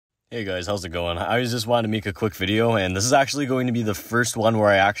Hey guys, how's it going? I just wanted to make a quick video, and this is actually going to be the first one where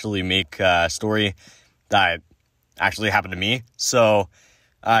I actually make a story that actually happened to me. So,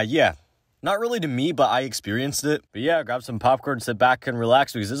 yeah, not really to me, but I experienced it. But yeah, grab some popcorn, sit back and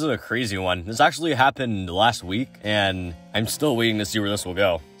relax because this is a crazy one. This actually happened last week, and I'm still waiting to see where this will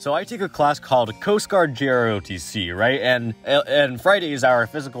go. So I take a class called Coast Guard JROTC, right? And Friday is our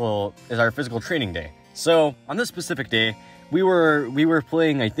physical training day. So on this specific day, we were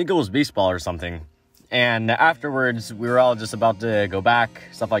playing, I think it was baseball or something, and afterwards we were all just about to go back,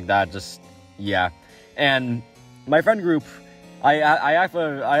 stuff like that. Just yeah. And my friend group, I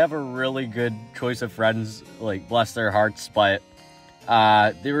have a really good choice of friends, like bless their hearts, but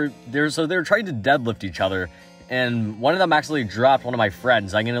they were trying to deadlift each other, and one of them actually dropped one of my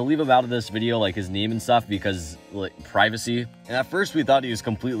friends. I'm gonna leave him out of this video, like his name and stuff, because like privacy. And at first we thought he was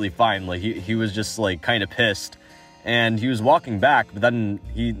completely fine, like he was just like kind of pissed. And he was walking back, but then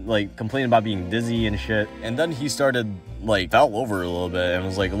he like complained about being dizzy and shit. And then he started like fell over a little bit and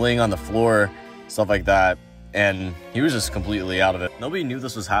was like laying on the floor, stuff like that. And he was just completely out of it. Nobody knew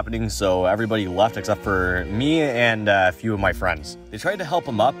this was happening, so everybody left except for me and a few of my friends. They tried to help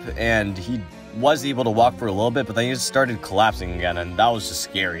him up, and he was able to walk for a little bit, but then he just started collapsing again, and that was just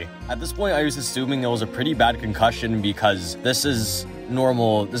scary. At this point, I was assuming it was a pretty bad concussion because this is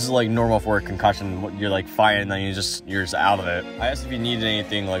normal. This is like normal for a concussion. You're like fine, and then you're just out of it. I asked if he needed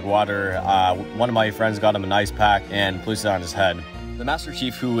anything like water. One of my friends got him an ice pack and placed it on his head. The Master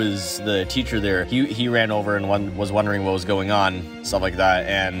Chief, who was the teacher there, he ran over and was wondering what was going on, stuff like that.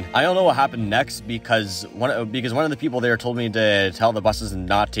 And I don't know what happened next because one of the people there told me to tell the buses to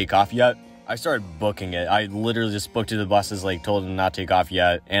not take off yet. I started booking it. I literally just booked to the buses, like told them not to take off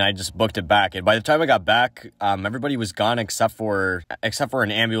yet, and I just booked it back. And by the time I got back, everybody was gone except for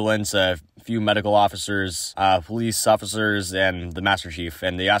an ambulance, a few medical officers, police officers, and the Master Chief.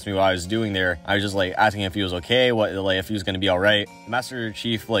 And they asked me what I was doing there. I was just like asking if he was okay, if he was gonna be all right. The Master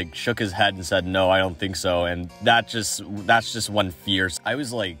Chief like shook his head and said, "No, I don't think so." And that's just one fierce. I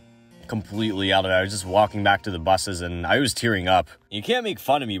was like completely out of it. I was just walking back to the buses and I was tearing up. You can't make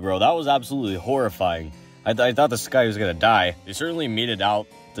fun of me, bro. That was absolutely horrifying. I thought this guy was gonna die. They certainly made it out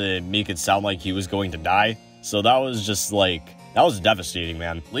to make it sound like he was going to die. So that was just like, that was devastating,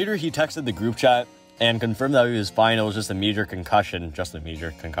 man. Later, he texted the group chat and confirmed that he was fine. It was just a major concussion. Just a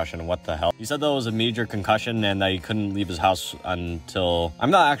major concussion. What the hell? He said that it was a major concussion and that he couldn't leave his house until,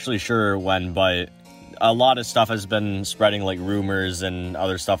 I'm not actually sure when, but a lot of stuff has been spreading, like rumors and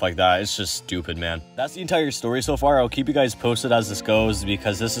other stuff like that. It's just stupid, man. That's the entire story so far. I'll keep you guys posted as this goes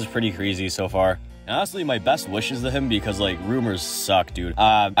because this is pretty crazy so far. And honestly, my best wishes to him because like rumors suck, dude.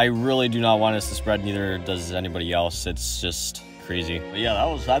 I really do not want this to spread, neither does anybody else. It's just crazy. But yeah, that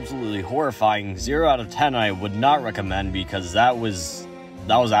was absolutely horrifying. 0 out of 10 I would not recommend because that was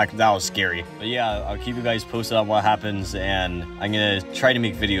scary. But yeah, I'll keep you guys posted on what happens, and I'm gonna try to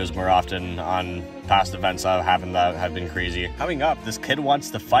make videos more often on past events that happened that have been crazy. Coming up, this kid wants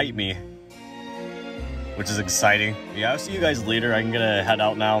to fight me, which is exciting. Yeah, I'll see you guys later. I'm gonna head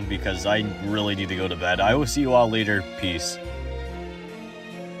out now because I really need to go to bed. I will see you all later. Peace.